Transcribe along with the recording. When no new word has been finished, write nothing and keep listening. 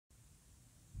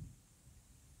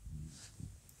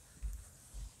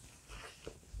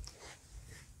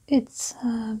It's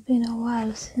been a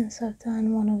while since I've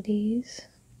done one of these,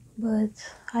 but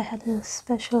I had a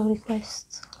special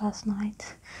request last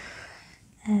night,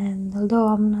 and although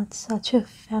I'm not such a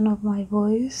fan of my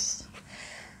voice,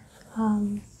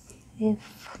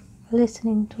 if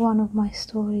listening to one of my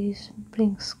stories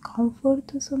brings comfort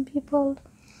to some people,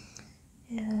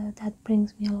 that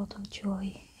brings me a lot of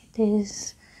joy. It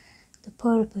is the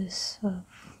purpose of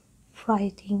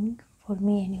writing, for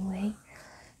me anyway,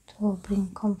 to bring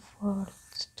comfort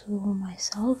to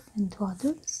myself and to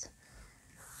others.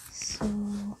 So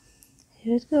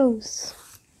here it goes.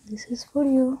 This is for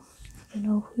you. You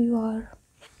know who you are.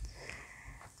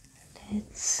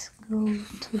 Let's go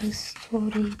to the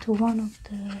story, to one of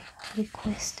the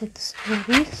requested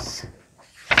stories.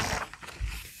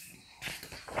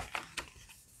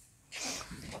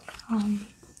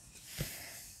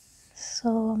 So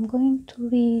I'm going to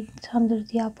read Under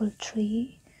the Apple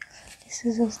Tree. This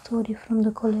is a story from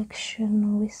the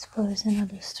collection Whispers and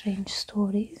Other Strange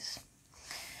Stories.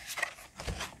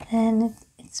 And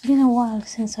it's been a while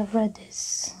since I've read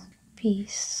this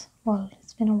piece. Well,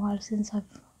 it's been a while since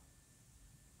I've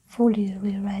fully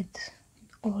reread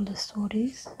all the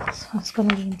stories, so it's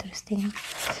gonna be interesting.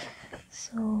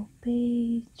 So,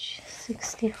 page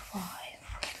 65.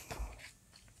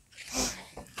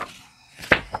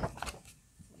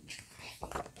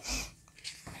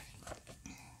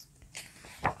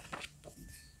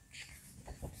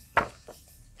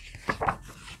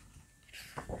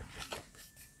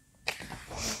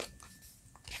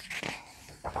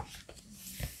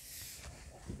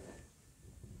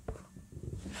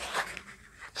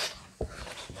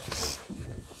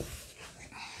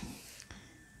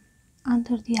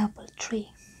 Under the Apple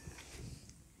Tree.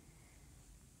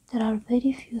 There are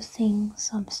very few things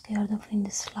I'm scared of in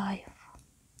this life.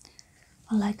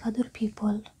 Unlike other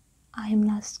people, I am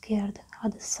not scared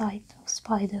at the sight of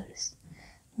spiders,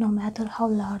 no matter how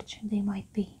large they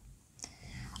might be.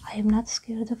 I am not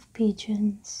scared of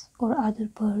pigeons or other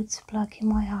birds plucking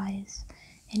my eyes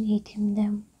and eating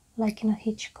them like in a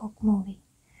Hitchcock movie.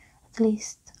 At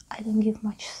least I don't give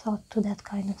much thought to that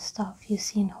kind of stuff you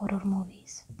see in horror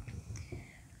movies.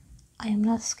 I am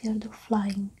not scared of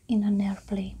flying in an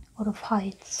airplane or of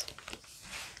heights.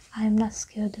 I am not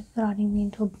scared of running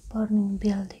into a burning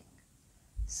building.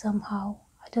 Somehow,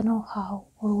 I don't know how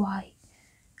or why,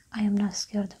 I am not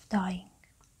scared of dying.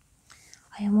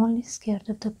 I am only scared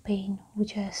of the pain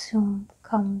which I assume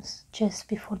comes just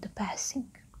before the passing.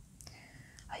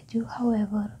 I do,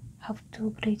 however, have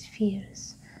two great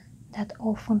fears that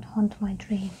often haunt my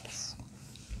dreams.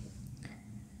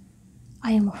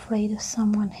 I am afraid of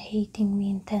someone hating me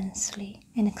intensely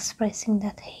and expressing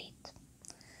that hate.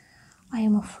 I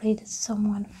am afraid of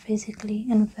someone physically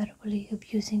and verbally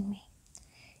abusing me.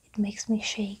 It makes me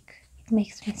shake. It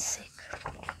makes me sick.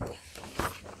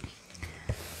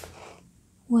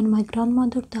 When my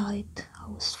grandmother died, I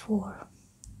was 4.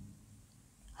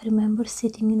 I remember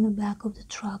sitting in the back of the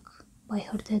truck by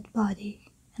her dead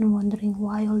body and wondering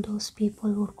why all those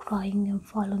people were crying and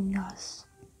following us.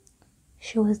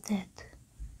 She was dead.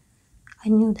 I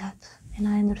knew that, and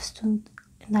I understood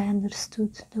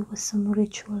there was some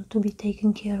ritual to be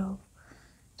taken care of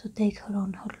to take her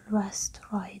on her last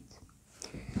ride.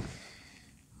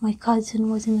 My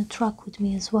cousin was in the truck with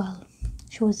me as well.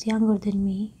 She was younger than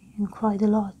me and cried a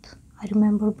lot. I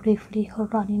remember briefly her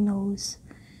runny nose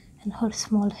and her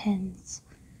small hands,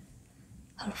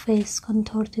 her face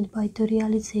contorted by the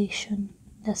realization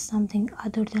that something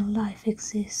other than life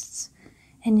exists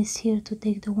and is here to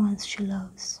take the ones she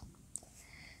loves.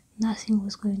 Nothing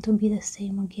was going to be the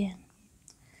same again.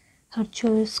 Her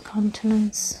joyous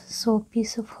countenance saw a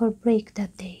piece of her break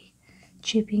that day,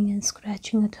 chipping and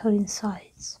scratching at her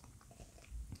insides.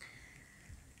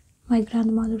 My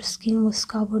grandmother's skin was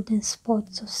covered in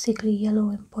spots of sickly yellow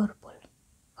and purple.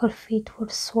 Her feet were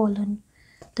swollen,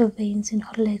 the veins in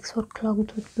her legs were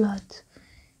clogged with blood,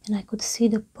 and I could see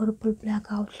the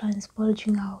purple-black outlines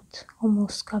bulging out,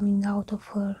 almost coming out of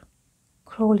her,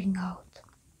 crawling out.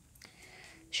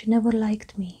 She never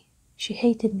liked me. She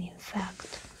hated me, in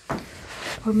fact.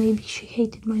 Or maybe she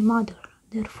hated my mother,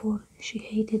 therefore she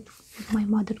hated what my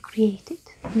mother created,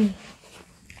 me.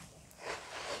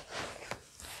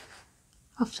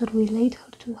 After we laid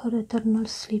her to her eternal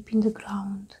sleep in the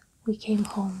ground, we came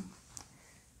home.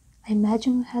 I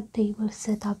imagine we had tables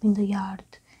set up in the yard,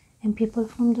 and people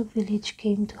from the village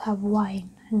came to have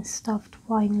wine and stuffed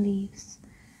wine leaves,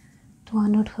 to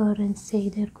honor her and say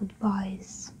their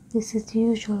goodbyes. This is the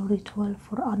usual ritual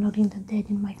for honoring the dead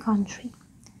in my country.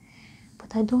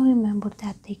 But I don't remember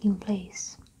that taking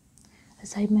place.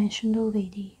 As I mentioned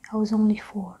already, I was only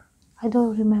 4. I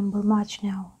don't remember much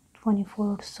now, 24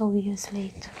 or so years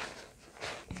later.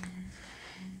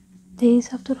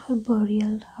 Days after her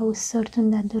burial, I was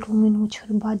certain that the room in which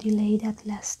her body lay that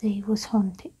last day was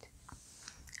haunted.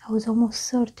 I was almost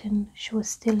certain she was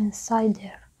still inside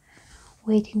there,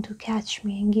 waiting to catch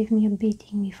me and give me a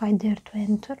beating if I dared to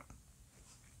enter.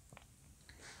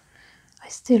 I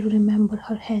still remember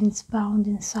her hands bound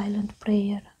in silent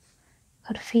prayer,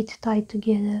 her feet tied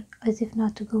together as if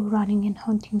not to go running and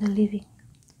haunting the living.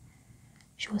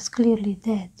 She was clearly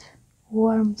dead.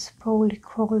 Worms probably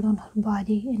crawled on her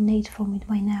body and ate from it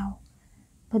by now,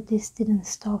 but this didn't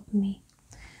stop me.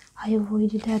 I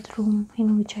avoided that room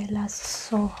in which I last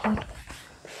saw her,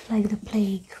 like the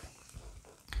plague.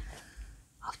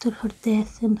 After her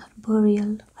death and her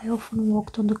burial, I often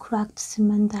walked on the cracked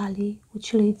cement alley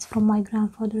which leads from my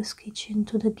grandfather's kitchen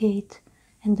to the gate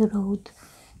and the road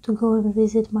to go and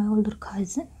visit my older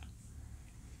cousin.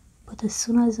 But as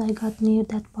soon as I got near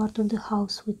that part of the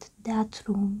house with that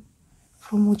room,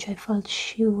 from which I felt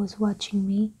she was watching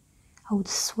me, I would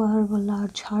swerve a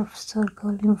large half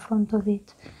circle in front of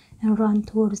it and run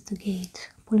towards the gate,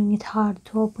 pulling it hard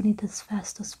to open it as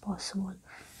fast as possible,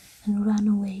 and run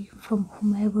away from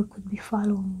whomever could be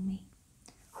following me,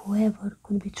 whoever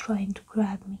could be trying to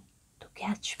grab me, to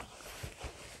catch me.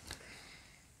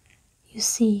 You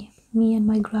see, me and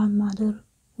my grandmother,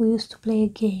 we used to play a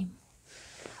game.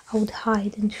 I would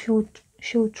hide and she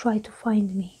would try to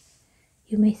find me.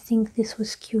 You may think this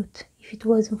was cute if it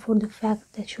wasn't for the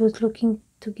fact that she was looking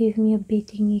to give me a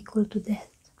beating equal to death.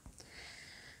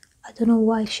 I don't know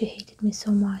why she hated me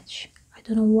so much. I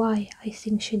don't know why I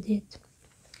think she did.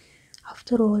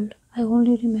 After all, I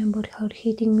only remember her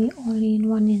hitting me only in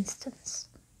one instance.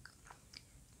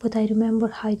 But I remember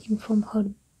hiding from her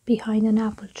behind an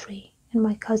apple tree in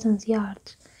my cousin's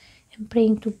yard and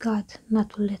praying to God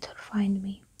not to let her find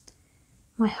me.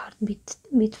 My heart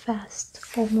beat fast,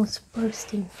 almost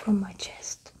bursting from my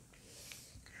chest.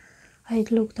 I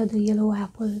looked at the yellow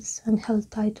apples and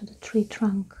held tight to the tree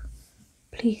trunk.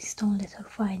 Please don't let her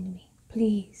find me,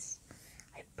 please.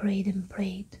 I prayed and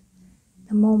prayed.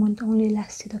 The moment only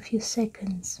lasted a few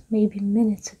seconds, maybe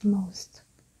minutes at most.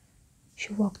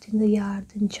 She walked in the yard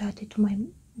and chatted to my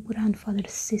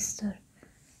grandfather's sister.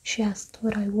 She asked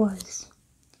where I was.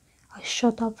 I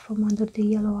shot up from under the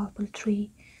yellow apple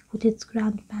tree with its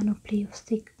grand panoply of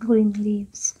thick green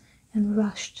leaves and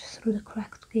rushed through the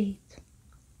cracked gate.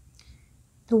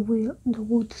 The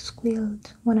wood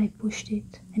squealed when I pushed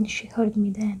it, and she heard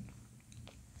me then.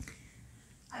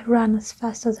 I ran as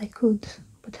fast as I could,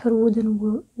 but her wooden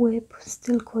whip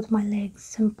still caught my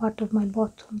legs and part of my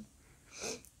bottom.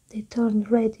 They turned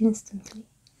red instantly.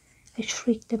 I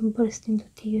shrieked and burst into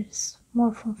tears,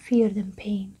 more from fear than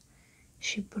pain.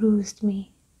 She bruised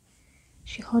me.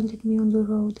 She haunted me on the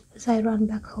road as I ran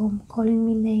back home, calling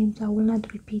me names I will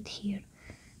not repeat here,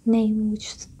 names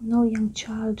which no young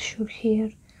child should hear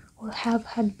or have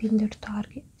had been their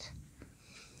target.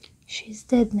 She is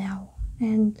dead now,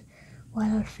 and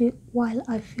while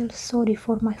I feel sorry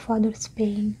for my father's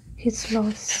pain, his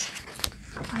loss,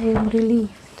 I am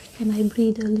relieved and I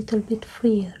breathe a little bit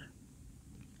freer.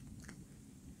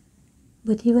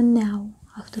 But even now,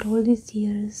 after all these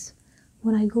years,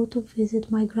 when I go to visit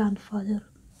my grandfather,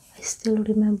 I still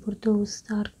remember those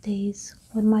dark days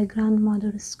when my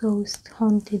grandmother's ghost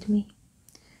haunted me.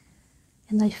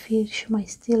 And I fear she might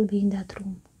still be in that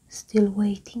room, still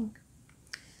waiting.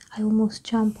 I almost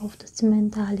jump off the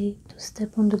cement alley to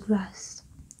step on the grass.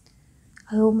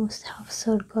 I almost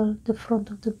half-circle the front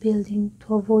of the building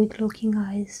to avoid locking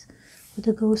eyes with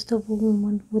the ghost of a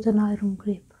woman with an iron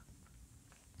grip.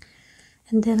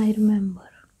 And then I remember,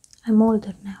 I'm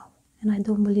older now, and I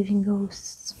don't believe in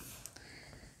ghosts.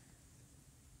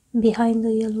 Behind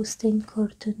the yellow-stained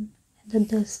curtain and the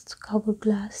dust-covered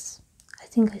glass, I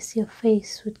think I see a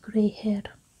face with grey hair,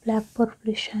 black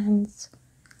purplish hands,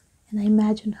 and I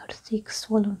imagine her thick,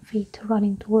 swollen feet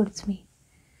running towards me.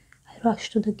 I rush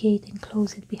to the gate and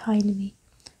close it behind me.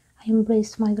 I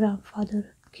embrace my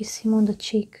grandfather, kiss him on the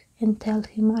cheek, and tell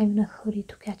him I'm in a hurry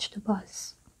to catch the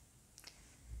bus.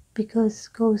 Because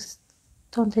ghosts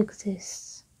don't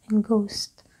exist, and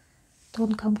ghosts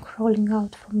don't come crawling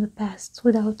out from the past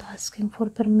without asking for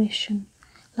permission,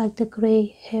 like the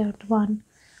grey-haired one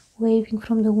waving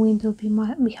from the window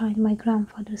behind my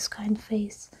grandfather's kind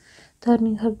face,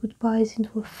 turning her goodbyes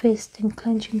into a fist and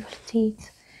clenching her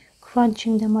teeth,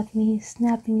 crunching them at me,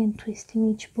 snapping and twisting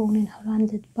each bone in her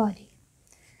undead body.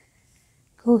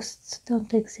 Ghosts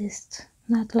don't exist,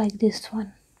 not like this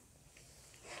one.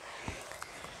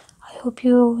 I hope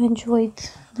you enjoyed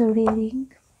the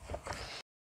reading.